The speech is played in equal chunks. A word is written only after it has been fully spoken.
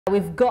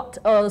We've got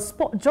a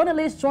sport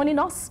journalist joining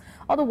us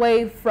all the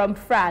way from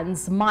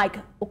France, Mike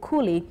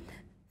Okuley.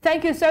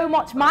 Thank you so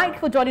much, Mike,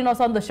 for joining us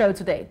on the show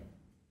today.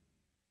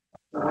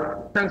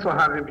 Thanks for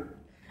having me.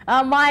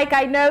 Mike,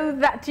 I know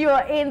that you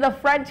are in the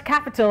French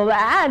capital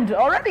and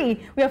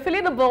already we are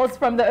feeling the buzz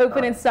from the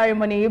opening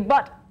ceremony.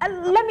 But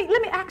let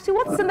me ask you,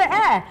 what's in the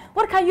air?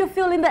 What can you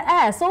feel in the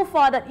air so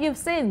far that you've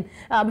seen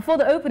before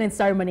the opening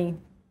ceremony?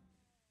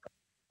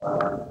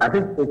 I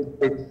think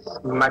it's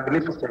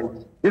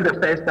magnificent. This is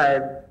the first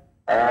time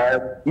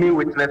me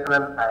witnessing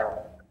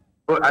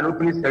an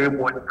opening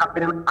ceremony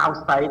happening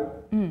outside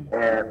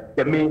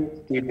the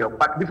main stadium.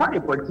 But before I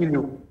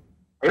continue,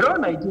 you know,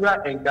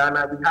 Nigeria and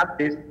Ghana, we have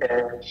this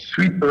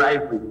sweet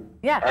rivalry.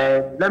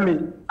 Yeah. Let me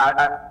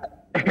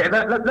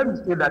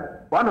say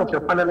that one of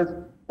your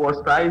panelists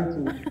was trying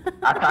to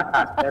attack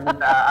us, and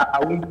I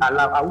won't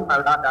allow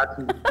that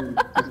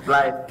to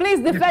slide. Please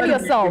defend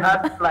yourself.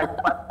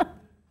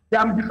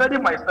 I'm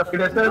defending myself in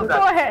the sense that,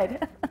 go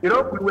ahead. You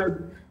know,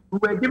 we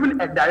were given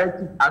a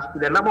directive as to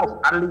the number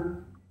of athletes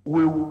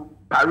we will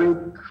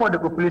parade for the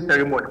opening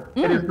ceremony.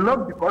 It is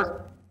not because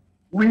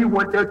we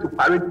wanted to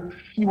parade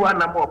fewer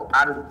number of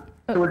athletes.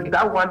 So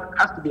that one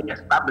has to be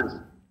established.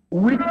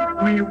 We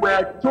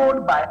were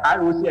told by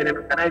IOC and the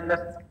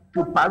organizers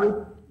to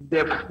parade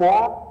the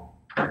 4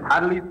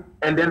 athletes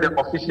and then the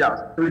officials.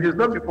 So it is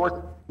not because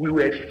we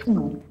were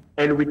few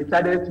and we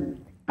decided to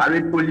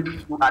parade only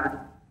few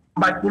athletes.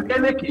 But in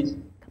any case,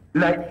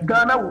 like,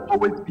 Ghana will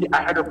always be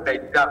ahead of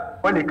Nigeria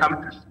when it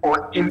comes to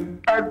sports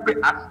in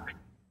every aspect.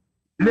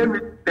 Name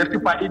it the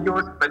Super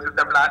Eagles versus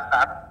the Black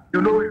Stars.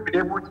 You know,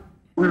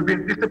 we've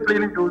been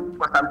disciplining you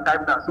for some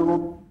time now.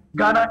 So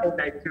Ghana and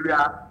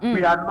Nigeria,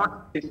 we are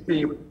not the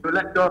same. So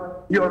let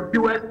your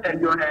viewers and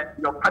your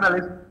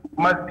panelists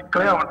must be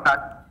clear on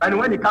that. And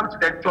when it comes to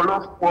the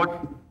Jollof sport,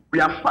 we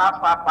are far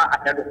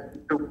ahead of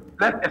it. So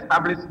let's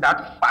establish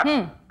that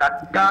fact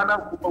that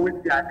Ghana will always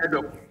be ahead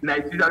of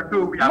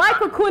Nigeria. Mike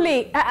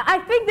Okuley, I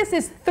think this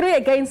is 3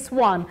 against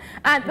 1.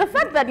 And the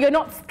fact that you're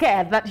not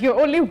scared, that you're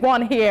only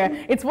one here,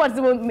 it's what,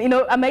 you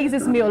know,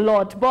 amazes me a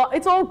lot. But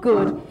it's all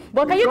good.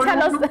 But can you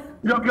tell us...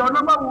 Your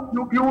number,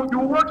 you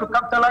want to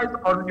capitalize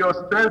on your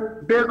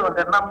strength based on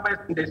the numbers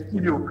in the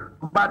studio.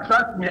 But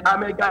trust me,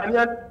 I'm a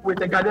Ghanaian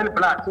with a Ghanaian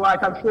blood, so I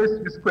can face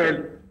you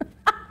squarely.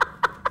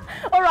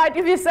 All right,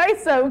 if you say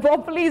so,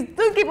 but please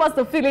do give us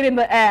the feeling in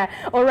the air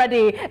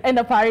already in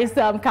the Paris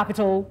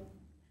capital,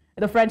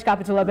 the French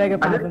capital. I beg your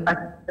pardon.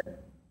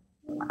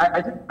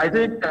 I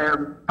think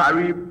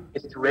Paris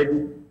is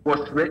ready,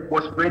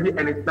 was ready,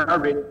 and it's now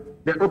ready.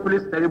 The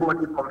opening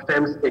ceremony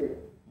confirms it.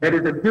 It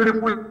is a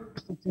beautiful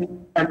city,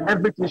 and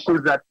everything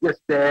shows that yes,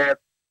 the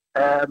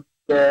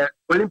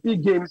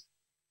Olympic Games,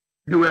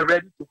 you were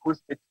ready to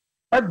host it.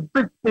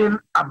 Everything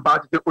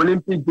about the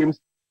Olympic Games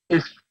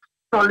is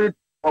solid,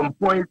 on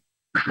point,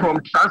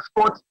 from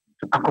transport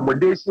to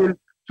accommodation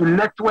to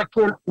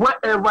networking,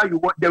 wherever you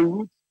want, the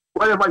routes,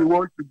 wherever you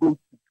want to go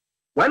to.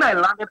 When I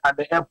landed at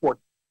the airport,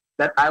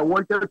 that I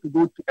wanted to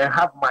go to and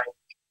have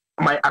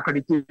my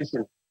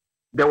accreditation,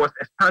 there was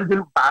a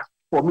standing bus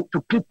for me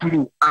to pick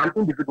me, an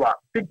individual,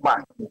 big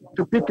bus,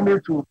 to pick me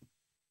to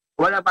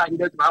wherever I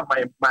needed to have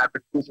my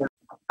accreditation.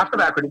 After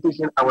the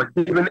accreditation, I was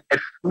given a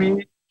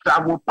free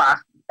travel pass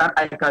that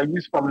I can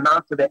use from now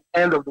to the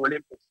end of the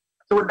Olympics.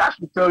 So that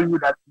should tell you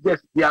that, yes,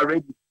 they are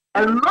ready.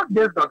 And not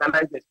just the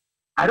organizers.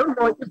 I don't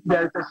know if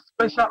there is a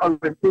special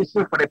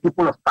orientation for the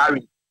people of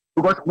Paris.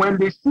 Because when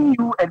they see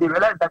you and they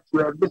realize that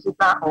you are a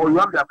visitor or you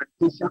have the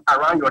accreditation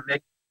around your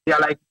neck, they are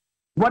like,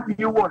 what do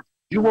you want?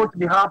 Do you want to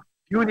be helped?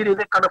 Do you need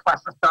any kind of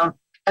assistance?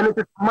 And it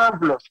is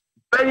marvelous.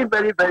 Very,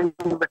 very, very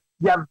good.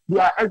 They are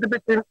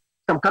exhibiting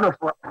some kind of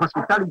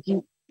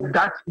hospitality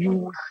that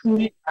you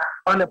see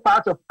on the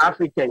part of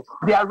Africans.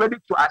 They are ready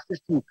to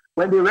assist you.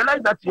 When they realize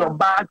that your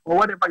bag or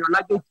whatever your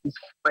luggage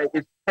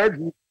is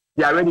heavy,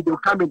 they are ready to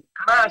come in.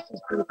 Can I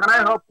assist you? Can I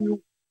help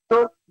you?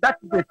 So that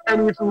is it.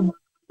 And if you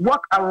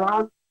walk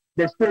around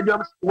the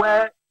stadiums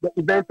where the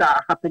events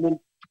are happening,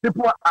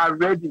 people are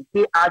ready.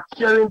 They are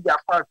cheering their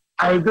fans.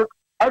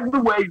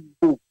 Everywhere you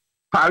go,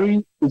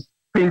 Paris is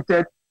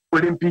painted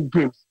Olympic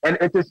Games. And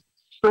it is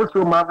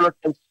so marvelous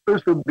and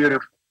so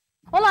beautiful.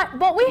 All right,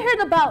 but we heard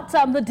about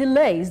the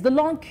delays, the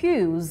long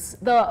queues,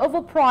 the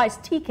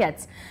overpriced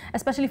tickets,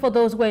 especially for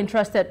those who are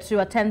interested to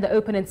attend the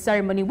opening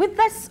ceremony. With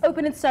this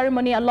opening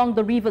ceremony along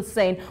the River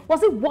Seine,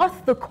 was it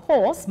worth the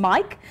cost,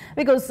 Mike?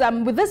 Because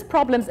with these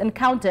problems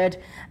encountered,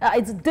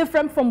 it's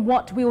different from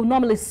what we will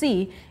normally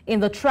see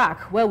in the track,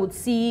 where we'd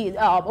see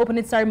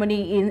opening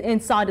ceremony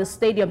inside the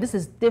stadium. This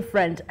is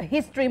different, a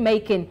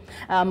history-making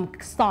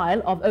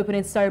style of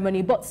opening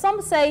ceremony. But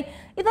some say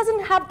it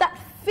doesn't have that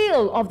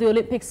feel of the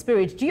Olympic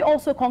spirit. Do you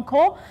also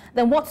concur?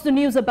 Then what's the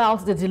news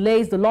about the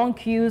delays, the long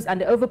queues, and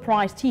the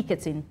overpriced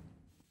ticketing?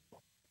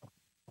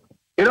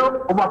 You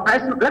know,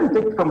 overpricing, let me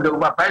take from the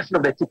overpricing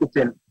of the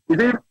ticketing.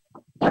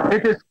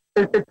 It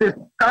is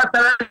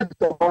characterized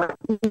or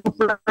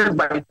influenced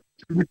by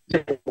two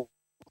things.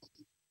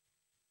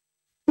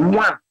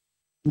 One,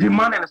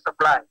 demand and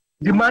supply.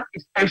 Demand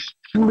is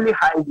extremely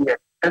high here.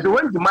 And so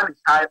when demand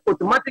is high,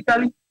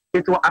 automatically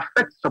it will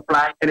affect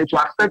supply and it will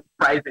affect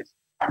prices.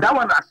 That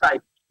one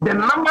aside, the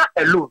number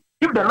alone,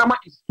 if the number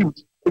is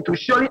huge, it will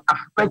surely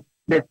affect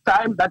the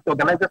time that the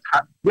organizers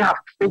have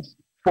fixed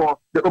for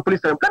the opening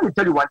ceremony. Let me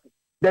tell you one thing.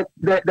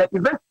 The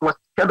event was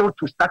scheduled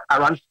to start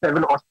around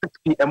 7 or 6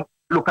 p.m.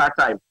 local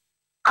time.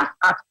 As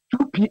at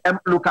 2 p.m.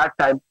 local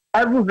time,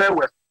 everywhere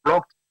was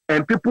blocked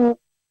and people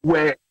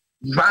were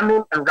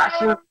running and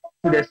rushing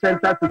to the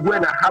center to go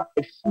and have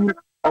a feel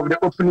of the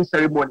opening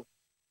ceremony.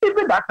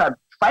 Even that time,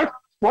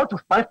 4 to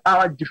 5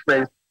 hour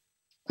difference,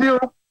 still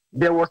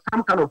there was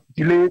some kind of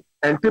delay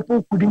and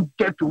people couldn't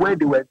get to where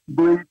they were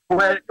going,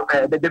 where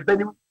the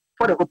venue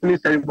for the opening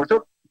ceremony.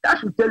 So that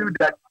should tell you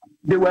that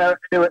the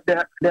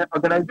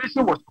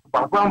organization was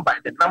overwhelmed by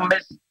the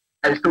numbers,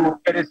 and so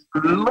it is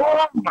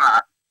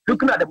normal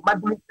looking at the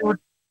magnitude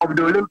of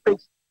the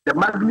Olympics, the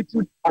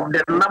magnitude of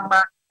the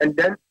number, and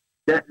then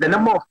the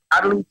number of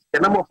athletes, the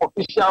number of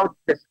officials,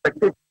 the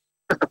spectators,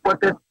 the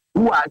supporters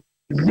who are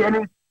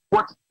yearning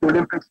watch the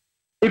Olympics.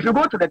 If you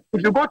go to their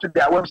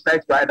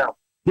website right now,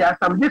 there are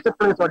some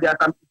disciplines or there are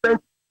some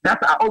events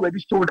that are already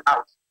sold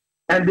out,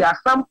 and there are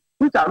some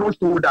which are not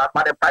sold out,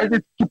 but the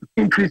prices keep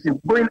increasing,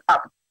 going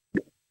up.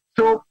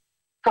 So,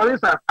 for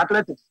instance,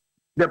 athletics,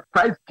 the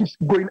price keeps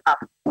going up.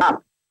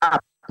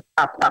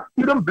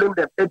 You don't blame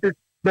them. It is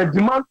the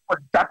demand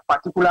for that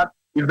particular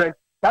event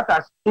that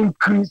has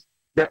increased,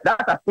 that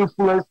has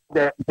influenced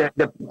the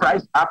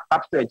price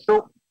upstage.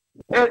 So,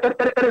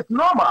 it is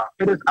normal.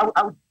 It is.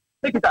 I would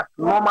take it as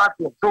normal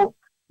thing. So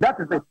that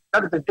is it.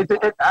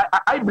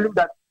 I believe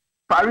that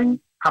Paris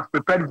have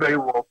prepared very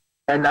well,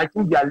 and I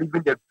think they are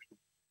living their dream.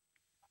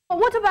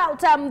 What about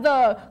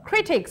the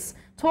critics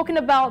talking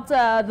about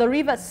the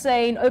River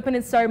Seine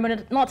opening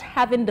ceremony not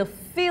having the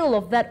feel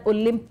of that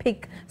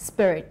Olympic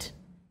spirit?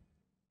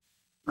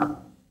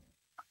 Let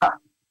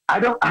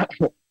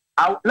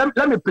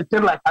me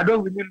pretend like I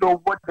don't really know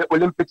what the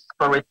Olympic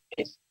spirit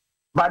is.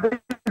 But this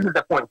is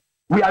the point.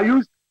 We are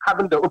used to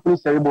having the opening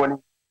ceremony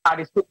at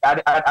the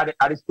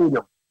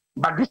stadium.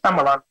 But this time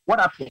around, what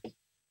happened?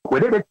 We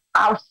did it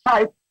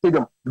outside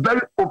stadium,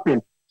 very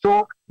open.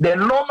 So the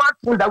normal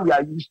thing that we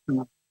are used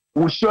to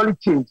will surely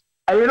change.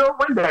 And you know,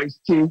 when there is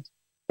change,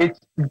 it's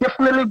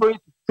definitely going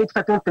to take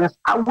certain things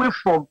away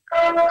from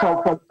the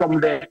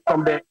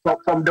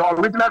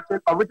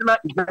original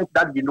event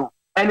that we know.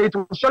 And it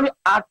will surely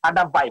add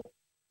other vibe.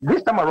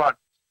 This time around,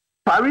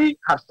 Paris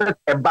have set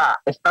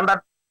a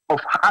standard of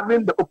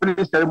having the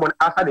opening ceremony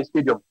outside the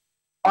stadium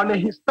on a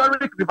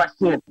historic River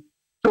Seine.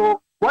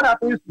 So what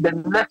happens to the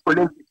next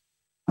Olympics?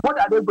 What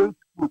are they going to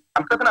do?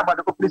 I'm talking about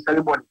the opening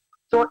ceremony.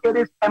 So it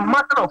is a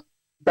matter of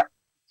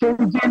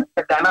changing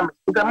the dynamics.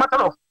 It's a matter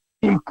of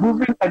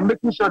improving and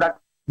making sure that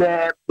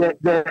the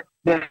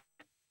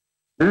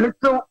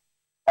little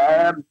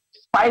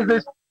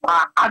spices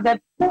are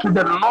added to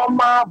the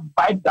normal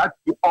vibe that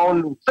we all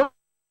know. So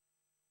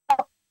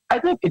I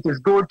think it is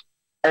good,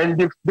 and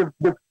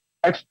they've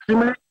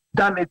extremely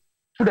done it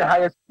to the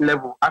highest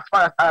level as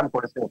far as I am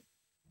concerned.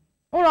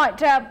 All right,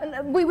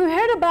 we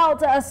heard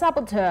about a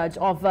sabotage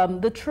of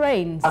the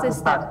train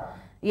system.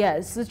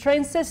 Yes, the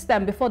train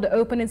system before the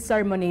opening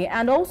ceremony,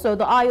 and also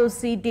the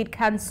IOC did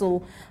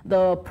cancel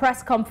the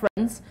press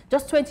conference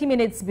just 20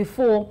 minutes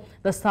before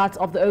the start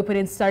of the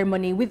opening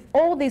ceremony with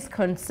all these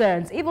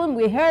concerns. Even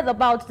we heard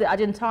about the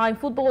Argentine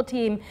football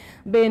team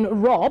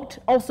being robbed,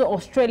 also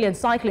Australian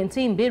cycling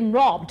team being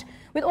robbed.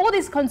 With all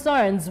these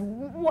concerns,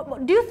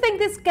 do you think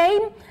this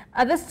game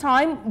at this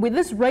time, with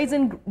this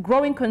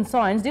growing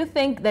concerns, do you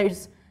think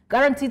there's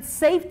guaranteed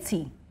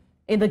safety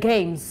in the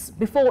games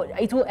before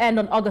it will end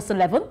on August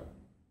 11th?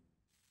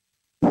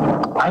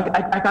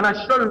 I can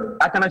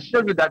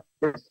assure you that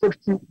the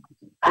safety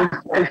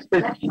is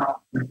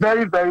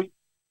very, very.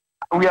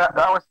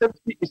 Our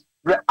safety is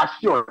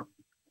assured.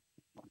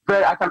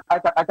 I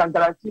can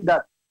guarantee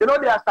that. You know,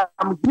 there are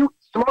some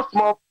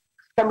small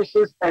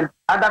skirmishes and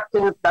other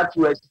things that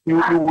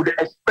you would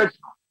expect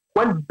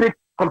when big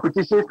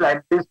competitions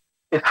like this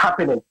is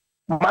happening.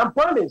 My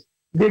point is,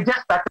 they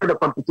just started the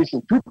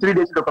competition, 2-3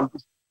 days of the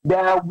competition.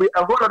 There will be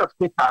a whole lot of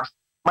hiccups,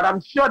 but I'm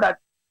sure that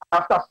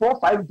after 4 or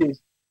 5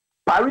 days,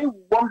 Paris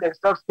will warm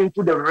themselves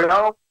into the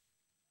real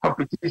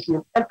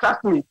competition, and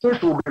trust me,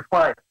 things will be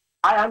fine.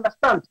 I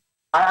understand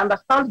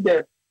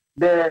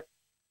the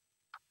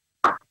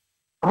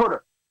hold on.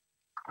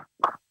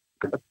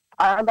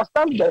 I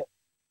understand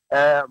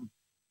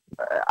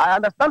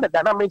the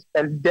dynamics,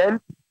 and then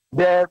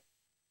the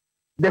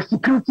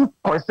security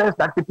concerns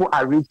that people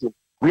are raising.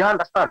 We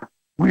understand.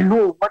 We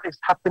know what is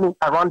happening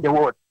around the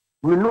world.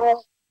 We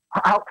know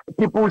how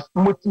people's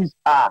motives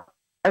are,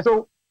 and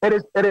so it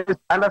is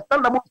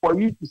understandable for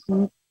you to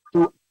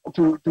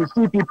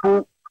see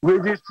people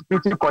raising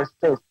security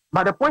concerns.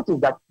 But the point is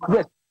that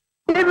yes,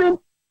 even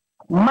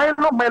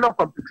minor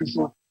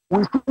competition,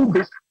 we see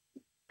this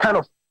kind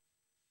of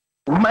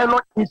minor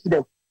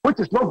incident, which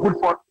is not good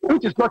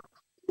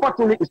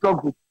fortunately, it's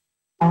not good.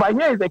 But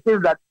here is the case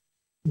that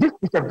this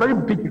is a very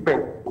big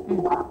event.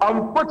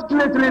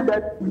 Unfortunately,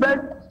 that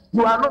event,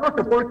 you are not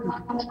supposed to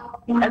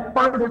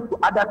expand it to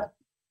others.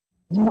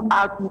 You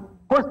are to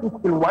host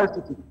it in one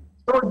city.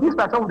 So these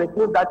are some of the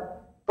things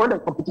that when the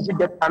competition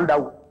gets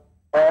underway,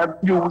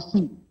 you will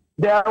see.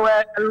 There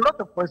were a lot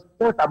of questions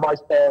about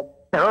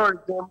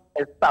terrorism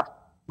and stuff.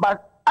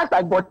 But as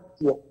I got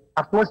here,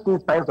 I've not seen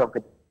signs of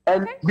it.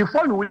 And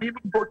before you will even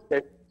go to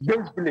the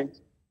James village,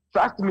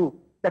 trust me,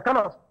 the kind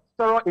of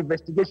thorough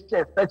investigation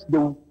and such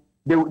you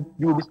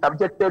will be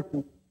subjected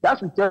to,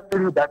 that will tell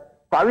you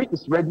that Paris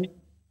is ready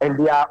and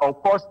they are on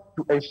course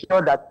to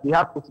ensure that we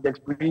have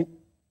incident-free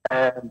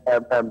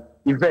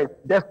events,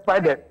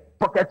 despite the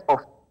pockets of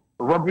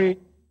robbery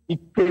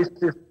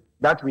cases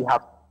that we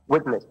have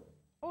witnessed.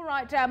 All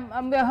right,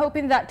 we're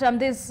hoping that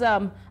this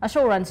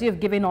assurance you've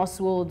given us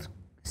will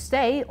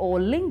stay or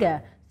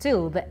linger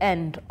till the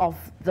end of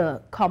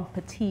the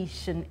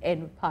competition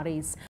in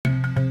Paris.